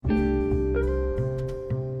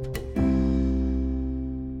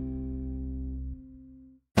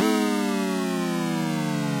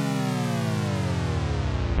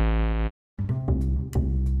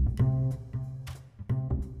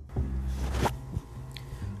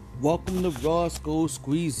Welcome to Roscoe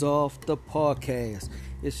Squeeze Off, the podcast.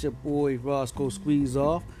 It's your boy Roscoe Squeeze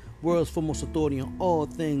Off, world's foremost authority on all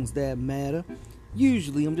things that matter.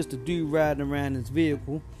 Usually, I'm just a dude riding around in his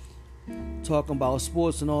vehicle, talking about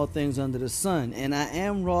sports and all things under the sun. And I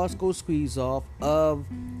am Roscoe Squeeze Off of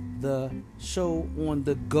the Show on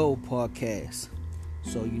the Go podcast.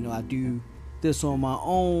 So, I do this on my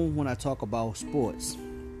own when I talk about sports.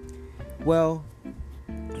 Well,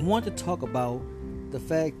 I want to talk about the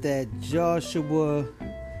fact that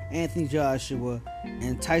Anthony Joshua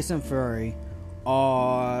and Tyson Fury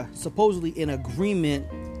are supposedly in agreement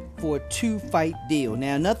for a 2-fight deal.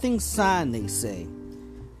 Now, nothing's signed, they say,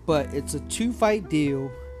 but it's a 2-fight deal,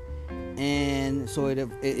 and so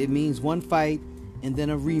it means one fight and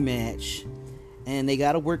then a rematch. And they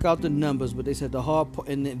got to work out the numbers, but they said the hard part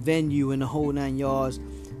in the venue and the whole 9 yards.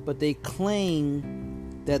 But they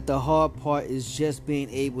claim that the hard part is just being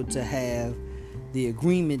able to have the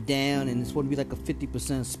agreement down, and it's going to be like a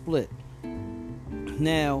 50% split.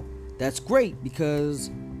 Now, that's great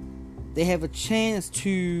because they have a chance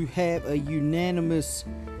to have a unanimous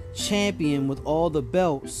champion with all the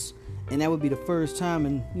belts, and that would be the first time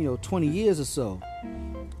in 20 years or so,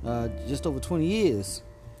 just over 20 years.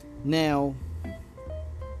 Now,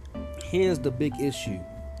 here's the big issue.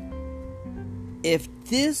 If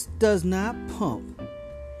this does not pump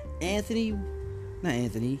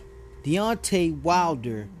Deontay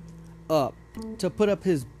Wilder up to put up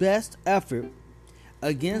his best effort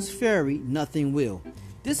against Fury, nothing will.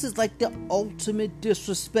 This is like the ultimate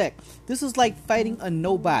disrespect. This is like fighting a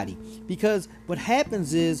nobody, because what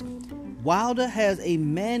happens is Wilder has a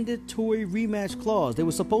mandatory rematch clause. They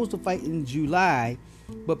were supposed to fight in July,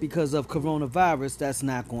 but because of coronavirus, that's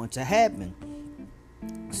not going to happen.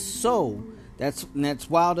 So that's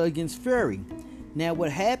Wilder against Fury. Now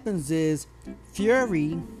what happens is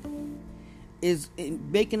Fury is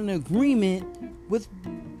making an agreement with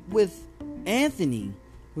Anthony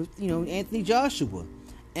Joshua,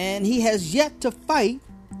 and he has yet to fight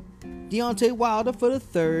Deontay Wilder for the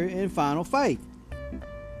third and final fight.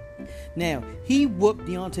 Now, he whooped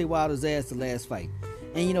Deontay Wilder's ass the last fight,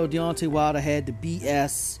 and Deontay Wilder had the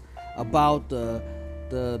BS about the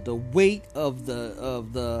weight of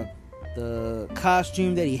the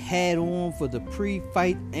costume that he had on for the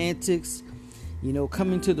pre-fight antics.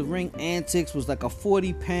 Coming to the ring antics was like a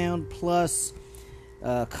 40-pound plus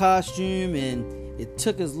costume, and it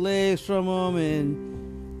took his legs from him.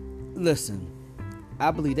 And listen, I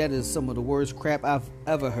believe that is some of the worst crap I've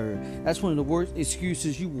ever heard. That's one of the worst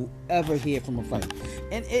excuses you will ever hear from a fight.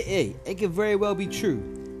 And it could very well be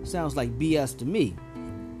true. Sounds like BS to me.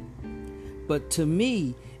 But to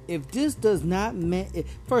me, if this does not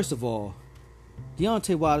first of all,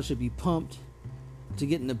 Deontay Wilder should be pumped to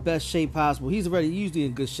get in the best shape possible. He's already usually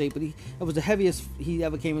in good shape, but it was the heaviest he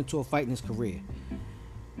ever came into a fight in his career.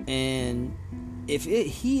 And if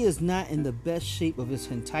he is not in the best shape of his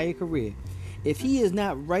entire career, if he is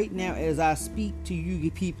not right now as I speak to you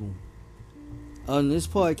people on this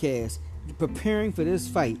podcast, preparing for this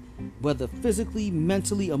fight, whether physically,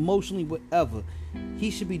 mentally, emotionally, whatever,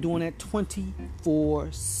 he should be doing that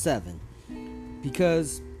 24/7,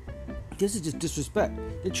 because this is just disrespect.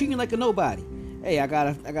 They're treating you like a nobody. Hey, I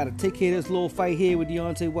gotta take care of this little fight here with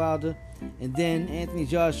Deontay Wilder, and then Anthony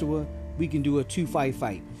Joshua, we can do a 2-fight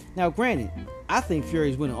fight. Now, granted, I think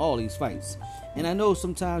Fury's winning all these fights, and I know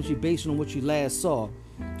sometimes you're based on what you last saw,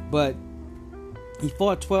 but he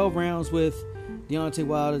fought 12 rounds with Deontay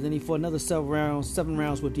Wilder, then he fought another 7 rounds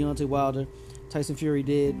with Deontay Wilder. Tyson Fury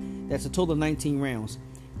did. That's a total of 19 rounds.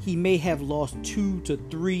 He may have lost 2 to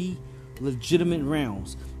 3 legitimate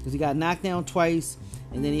rounds, because he got knocked down twice,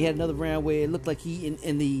 and then he had another round where it looked like he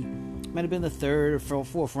in the might have been the third or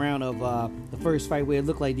fourth round of the first fight, where it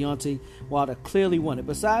looked like Deontay Wilder clearly won it.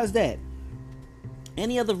 Besides that,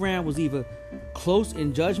 any other round was either close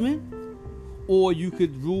in judgment, or you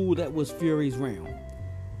could rule that was Fury's round.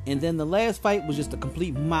 And then the last fight was just a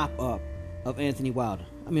complete mop up of Deontay Wilder.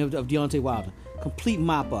 Complete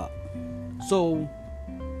mop up. So,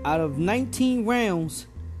 out of 19 rounds,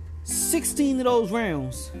 16 of those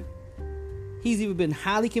rounds, he's either been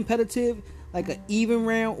highly competitive, like an even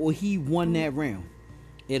round, or he won that round.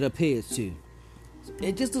 It appears to.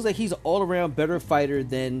 It just looks like he's an all-around better fighter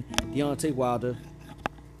than Deontay Wilder.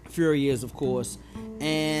 Fury is, of course.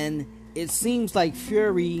 And it seems like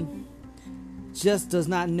Fury just does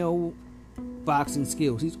not know boxing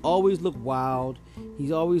skills. He's always looked wild.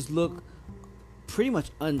 He's always looked pretty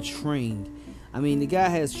much untrained. I mean, the guy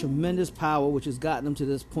has tremendous power, which has gotten him to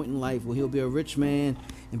this point in life where he'll be a rich man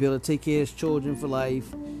and be able to take care of his children for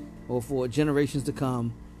life or for generations to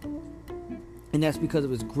come. And that's because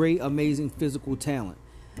of his great, amazing physical talent.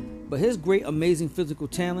 But his great, amazing physical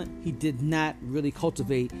talent, he did not really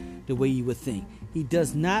cultivate the way you would think. He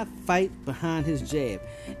does not fight behind his jab.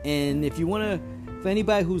 And if you want to, for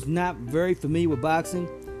anybody who's not very familiar with boxing,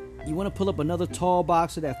 you want to pull up another tall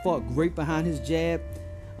boxer that fought great behind his jab,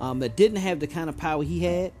 that didn't have the kind of power he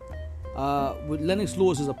had. With Lennox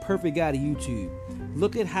Lewis is a perfect guy to YouTube.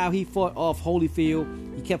 Look at how he fought off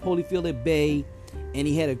Holyfield. He kept Holyfield at bay, and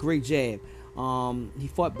he had a great jab. He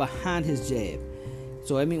fought behind his jab.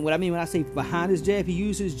 So what I mean when I say behind his jab, he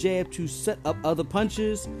used his jab to set up other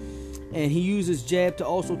punches, and he used his jab to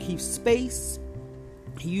also keep space.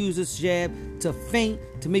 He used his jab to feint,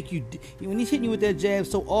 to make you, when he's hitting you with that jab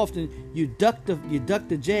so often, you duck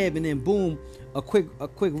the jab, and then boom, a quick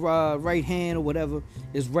right hand or whatever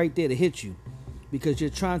is right there to hit you, because you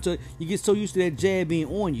get so used to that jab being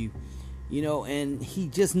on you. And he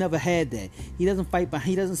just never had that. He doesn't fight,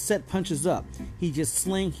 he doesn't set punches up. He just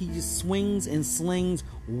swings and slings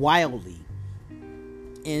wildly.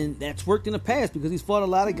 And that's worked in the past because he's fought a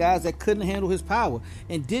lot of guys that couldn't handle his power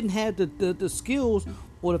and didn't have the skills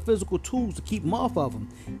or the physical tools to keep him off of him.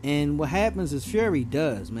 And what happens is Fury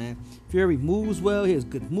does, man. Fury moves well. He has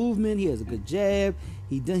good movement. He has a good jab.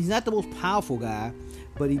 He's not the most powerful guy,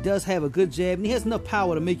 but he does have a good jab, and he has enough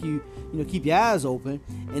power to make you, keep your eyes open.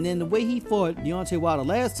 And then the way he fought Deontay Wilder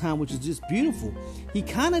last time, which is just beautiful, he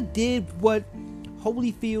kind of did what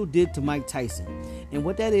Holyfield did to Mike Tyson. And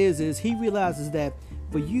what that is he realizes that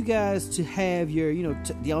for you guys to have your,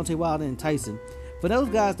 Deontay Wilder and Tyson, for those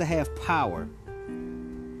guys to have power,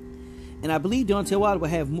 and I believe Deontay Wilder would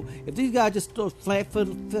have more, if these guys just stood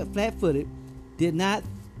flat-footed, did not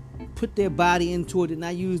put their body into it, did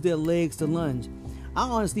not use their legs to lunge, I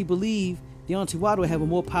honestly believe Deontay Wilder would have a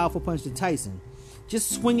more powerful punch than Tyson.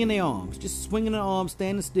 Just swinging their arms. Just swinging their arms,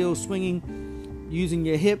 standing still, swinging, using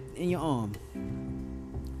your hip and your arm.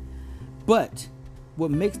 But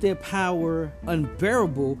what makes their power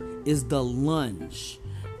unbearable is the lunge.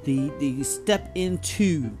 The step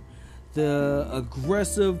into the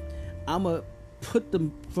aggressive, I'm going to put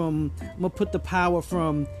the power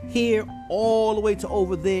from here all the way to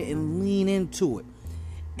over there and lean into it.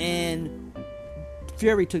 And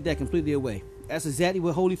Fury took that completely away. That's exactly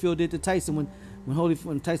what Holyfield did to Tyson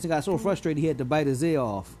when Tyson got so frustrated he had to bite his ear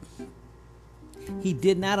off. He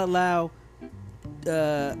did not allow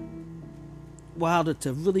Wilder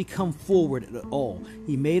to really come forward at all.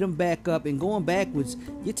 He made him back up, and going backwards,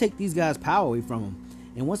 you take these guys' power away from them.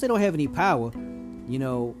 And once they don't have any power,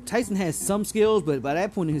 Tyson has some skills, but by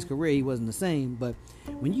that point in his career, he wasn't the same. But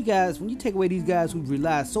when you take away these guys who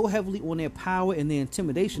rely so heavily on their power and the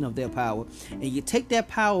intimidation of their power, and you take that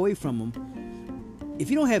power away from them, if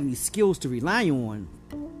you don't have any skills to rely on,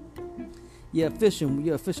 you're a fish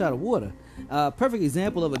out of water. Perfect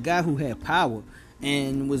example of a guy who had power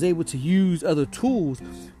and was able to use other tools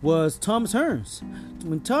was Thomas Hearns.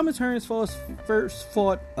 When Thomas Hearns first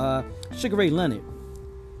fought Sugar Ray Leonard,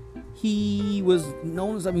 he was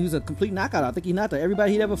known as, he was a complete knockout. I think he knocked out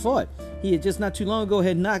everybody he'd ever fought. He had just not too long ago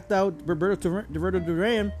had knocked out Roberto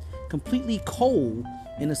Duran completely cold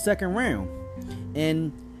in the second round.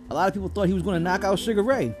 And a lot of people thought he was going to knock out Sugar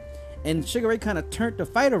Ray. And Sugar Ray kind of turned the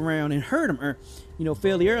fight around and hurt him,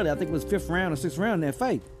 fairly early. I think it was 5th round or 6th round in that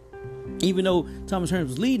fight, even though Thomas Hearns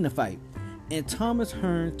was leading the fight. And Thomas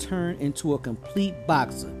Hearns turned into a complete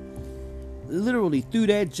boxer. Literally threw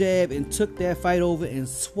that jab and took that fight over and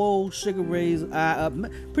swole Sugar Ray's eye up.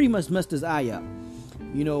 Pretty much messed his eye up,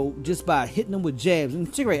 just by hitting him with jabs.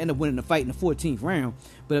 And Sugar Ray ended up winning the fight in the 14th round.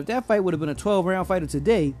 But if that fight would have been a 12-round fight of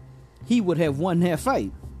today, he would have won that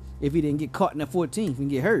fight if he didn't get caught in the 14th and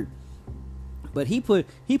get hurt. But he put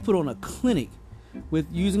on a clinic with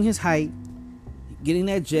using his height, getting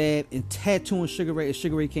that jab, and tattooing Sugar Ray as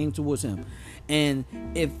Sugar Ray came towards him. And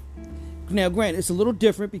now, granted, it's a little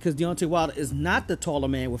different because Deontay Wilder is not the taller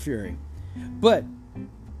man with Fury. But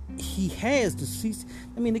he has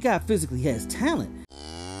the guy physically has talent.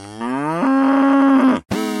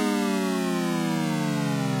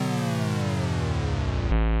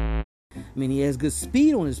 He has good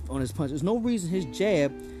speed on his punch. There's no reason his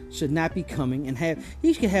jab should not be coming and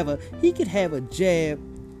he could have a jab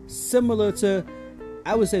similar to,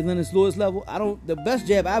 I would say, Lennox Lewis level. The best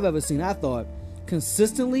jab I've ever seen, I thought,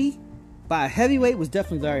 consistently by a heavyweight was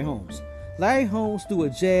definitely Larry Holmes. Larry Holmes threw a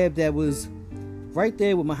jab that was right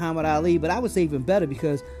there with Muhammad Ali, but I would say even better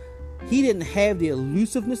because he didn't have the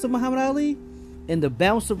elusiveness of Muhammad Ali and the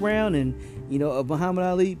bounce around of Muhammad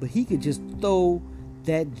Ali, but he could just throw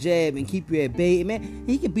that jab and keep you at bay. Man,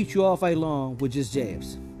 he could beat you all fight long with just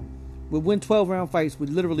jabs. Would win 12-round fights with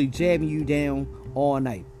literally jabbing you down all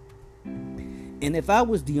night. And if I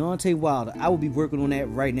was Deontay Wilder, I would be working on that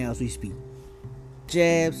right now as we speak.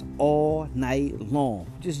 jabs all night long.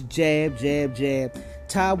 Just jab, jab, jab.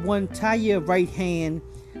 Tie your right hand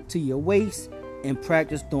to your waist and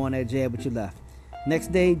practice throwing that jab with your left.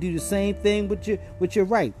 Next day, do the same thing with your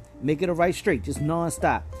right. Make it a right straight, just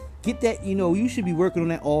non-stop. Get that, you should be working on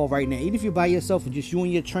that all right now. Even if you're by yourself and just you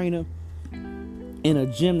and your trainer in a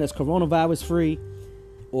gym that's coronavirus free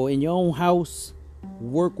or in your own house,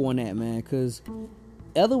 work on that, man, because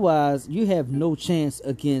otherwise you have no chance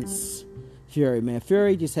against Fury, man.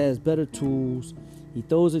 Fury just has better tools. He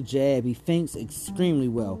throws a jab. He feints extremely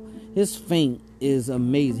well. His feint is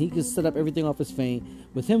amazing. He can set up everything off his feint.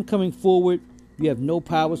 With him coming forward, you have no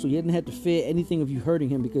power, so you didn't have to fear anything of you hurting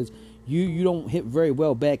him because you don't hit very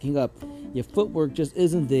well backing up. Your footwork just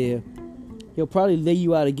isn't there. He'll probably lay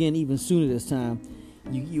you out again even sooner this time.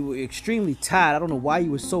 You were extremely tired. I don't know why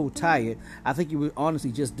you were so tired. I think you were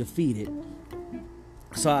honestly just defeated.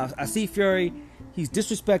 So I see Fury. He's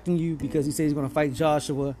disrespecting you because he says he's going to fight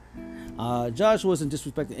Joshua. Joshua isn't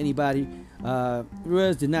disrespecting anybody.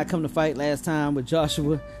 Ruiz did not come to fight last time, but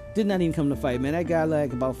Joshua did not even come to fight, man. That guy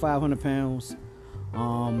like about 500 pounds.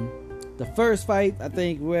 The first fight, I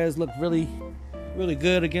think Ruiz looked really, really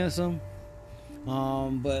good against him.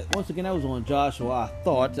 But once again, that was on Joshua. I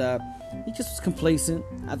thought he just was complacent.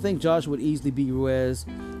 I think Joshua would easily beat Ruiz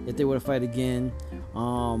if they were to fight again.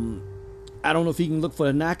 I don't know if he can look for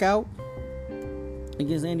a knockout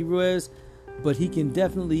against Andy Ruiz, but he can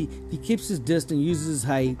definitely, he keeps his distance, uses his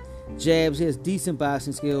height, jabs, he has decent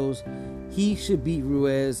boxing skills. He should beat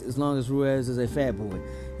Ruiz as long as Ruiz is a fat boy.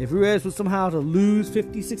 If Ruiz was somehow to lose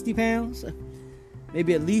 50, 60 pounds,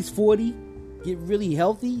 maybe at least 40, get really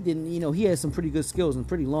healthy, then, he has some pretty good skills and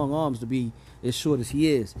pretty long arms to be as short as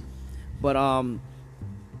he is. But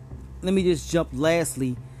let me just jump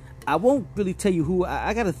lastly. I won't really tell you who.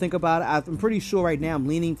 I got to think about it. I'm pretty sure right now I'm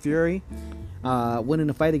leaning Fury winning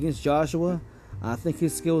the fight against Joshua. I think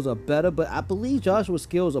his skills are better, but I believe Joshua's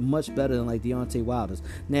skills are much better than like Deontay Wilder's.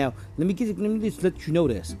 Now, let me just let you know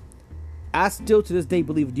this. I still to this day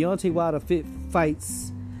believe if Deontay Wilder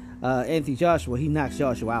fights Anthony Joshua, he knocks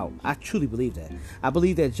Joshua out. I truly believe that. I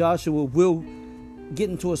believe that Joshua will get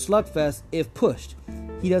into a slugfest if pushed.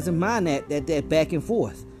 He doesn't mind that back and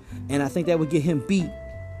forth, and I think that would get him beat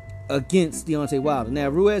against Deontay Wilder. Now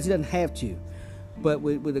Ruiz, he doesn't have to, but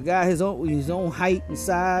with a guy his own height and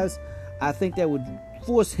size, I think that would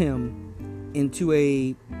force him into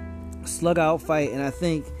a slug out fight, and I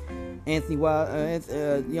think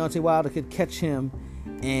Deontay Wilder could catch him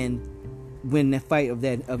and win that fight of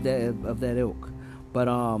that ilk. But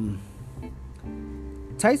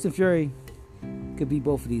Tyson Fury could beat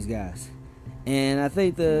both of these guys, and I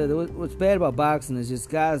think what's bad about boxing is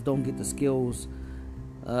just guys don't get the skills.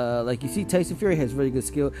 Like you see, Tyson Fury has really good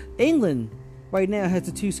skill. England right now has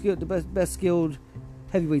the best skilled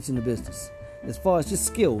heavyweights in the business as far as just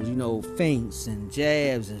skills, feints and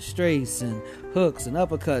jabs and straights and hooks and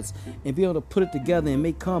uppercuts, and be able to put it together and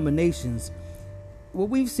make combinations. What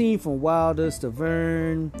we've seen from Wilder,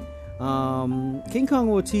 Stavern, King Kong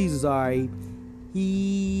Ortiz is alright. But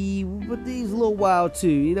he's a little wild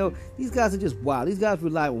too. These guys are just wild. These guys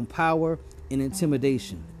rely on power and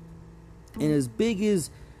intimidation. And as big as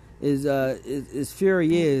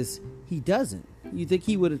Fury is, he doesn't. You think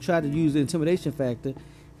he would have tried to use the intimidation factor?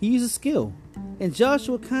 He uses skill. And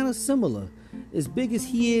Joshua kind of similar. As big as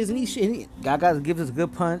he is, and he got gives us a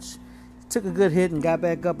good punch, took a good hit, and got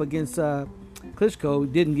back up against Klitschko.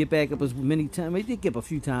 He didn't get back up as many times. He did get up a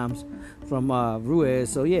few times from Ruiz.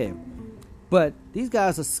 So yeah, but these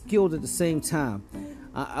guys are skilled at the same time.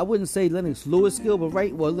 I wouldn't say Lennox Lewis skilled, but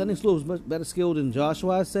Lennox Lewis is much better skilled than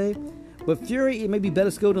Joshua, I'd say. But Fury, it may be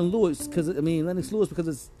better skilled than Lewis, Lennox Lewis, because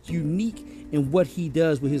it's unique in what he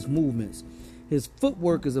does with his movements. His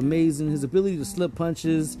footwork is amazing. His ability to slip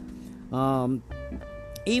punches,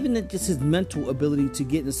 even just his mental ability to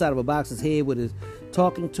get inside of a boxer's head with his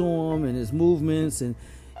talking to him and his movements, and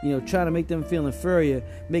trying to make them feel inferior,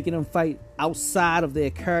 making them fight outside of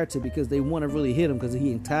their character because they want to really hit him because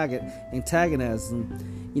he antagonizes them.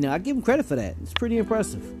 I give him credit for that. It's pretty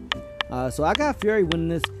impressive. So I got Fury winning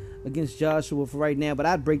this against Joshua for right now, but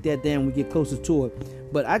I'd break that down when we get closer to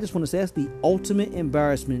it. But I just want to say that's the ultimate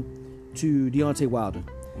embarrassment to Deontay Wilder,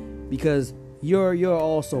 because you're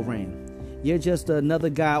also ran. You're just another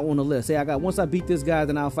guy on the list. Say, once I beat this guy,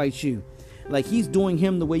 then I'll fight you. Like, he's doing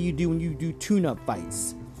him the way you do when you do tune-up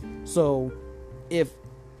fights. So if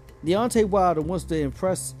Deontay Wilder wants to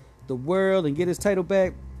impress the world and get his title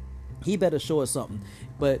back, he better show us something.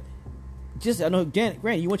 But I know,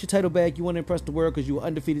 granted, you want your title back, you want to impress the world because you were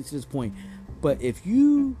undefeated to this point. But if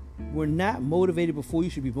you were not motivated before, you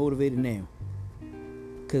should be motivated now.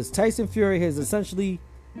 Because Tyson Fury has essentially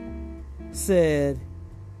said,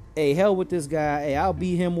 hey, hell with this guy. Hey, I'll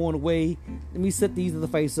beat him on the way. Let me set these other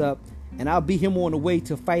fights up, and I'll beat him on the way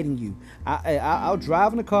to fighting you. I'll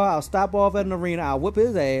drive in the car. I'll stop off at an arena. I'll whip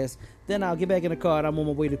his ass. Then I'll get back in the car, and I'm on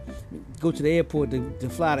my way to go to the airport to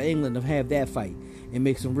fly to England to have that fight and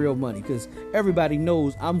make some real money. Because everybody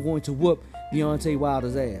knows I'm going to whoop Deontay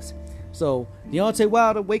Wilder's ass. So, Deontay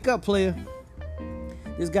Wilder, wake up, player.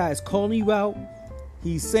 This guy is calling you out.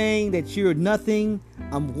 He's saying that you're nothing.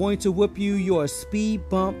 I'm going to whip you. You're a speed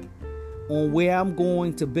bump on where I'm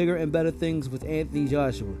going to bigger and better things with Anthony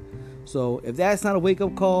Joshua. So if that's not a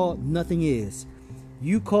wake-up call, nothing is.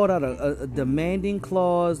 You called out a demanding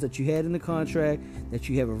clause that you had in the contract, that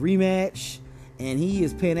you have a rematch, and he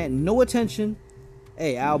is paying that no attention.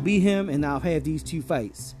 Hey, I'll beat him, and I'll have these 2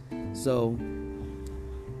 fights. So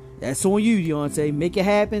that's on you, Deontay. Make it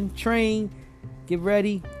happen. Train. Get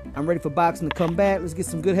ready. I'm ready for boxing to come back. Let's get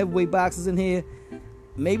some good heavyweight boxers in here.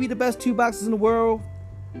 Maybe the best 2 boxers in the world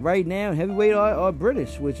right now, heavyweight are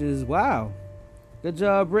British, which is wow. Good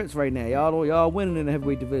job, Brits, right now. Y'all winning in the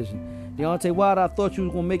heavyweight division. Deontay Wilder, I thought you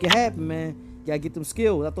was gonna make it happen, man. You gotta get them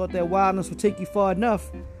skills. I thought that wildness would take you far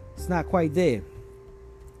enough. It's not quite there.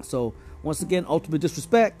 So once again, ultimate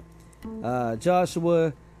disrespect.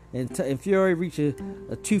 Joshua and Fury reach a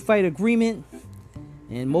 2-fight agreement.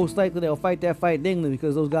 And most likely they'll fight that fight in England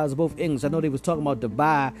because those guys are both English. I know they was talking about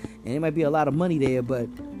Dubai, and it might be a lot of money there, but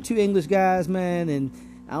 2 English guys, man, and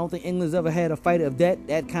I don't think England's ever had a fight of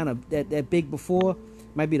that big before.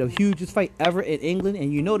 Might be the hugest fight ever in England,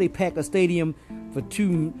 and you know they pack a stadium for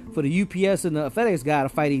the UPS and the FedEx guy to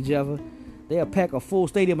fight each other. They'll pack a full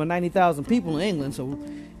stadium of 90,000 people in England. So,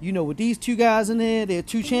 you know, with these 2 guys in there, they're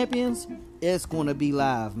 2 champions. It's gonna be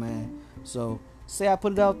live, man. So, say I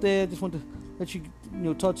put it out there. Just want to let you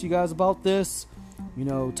talk to you guys about this.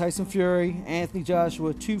 Tyson Fury, Anthony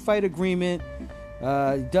Joshua, 2-fight agreement.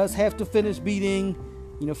 Does have to finish beating.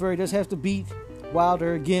 Fury does have to beat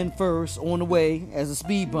Wilder again first on the way as a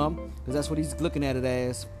speed bump, because that's what he's looking at it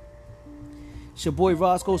as. It's your boy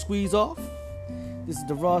Roscoe Squeeze Off. This is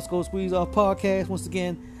the Roscoe Squeeze Off podcast. Once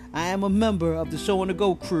again, I am a member of the Show on the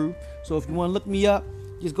Go crew. So if you want to look me up,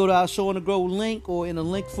 just go to our Show on the Go link, or in a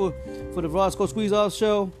link for the Roscoe Squeeze Off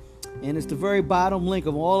show. And it's the very bottom link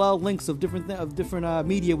of all our links of different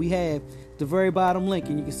media we have. The very bottom link,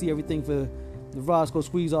 and you can see everything for the Roscoe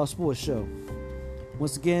Squeeze Off Sports Show.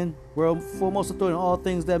 Once again, world foremost authority on all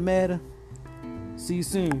things that matter. See you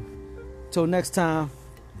soon. Till next time,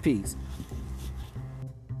 peace.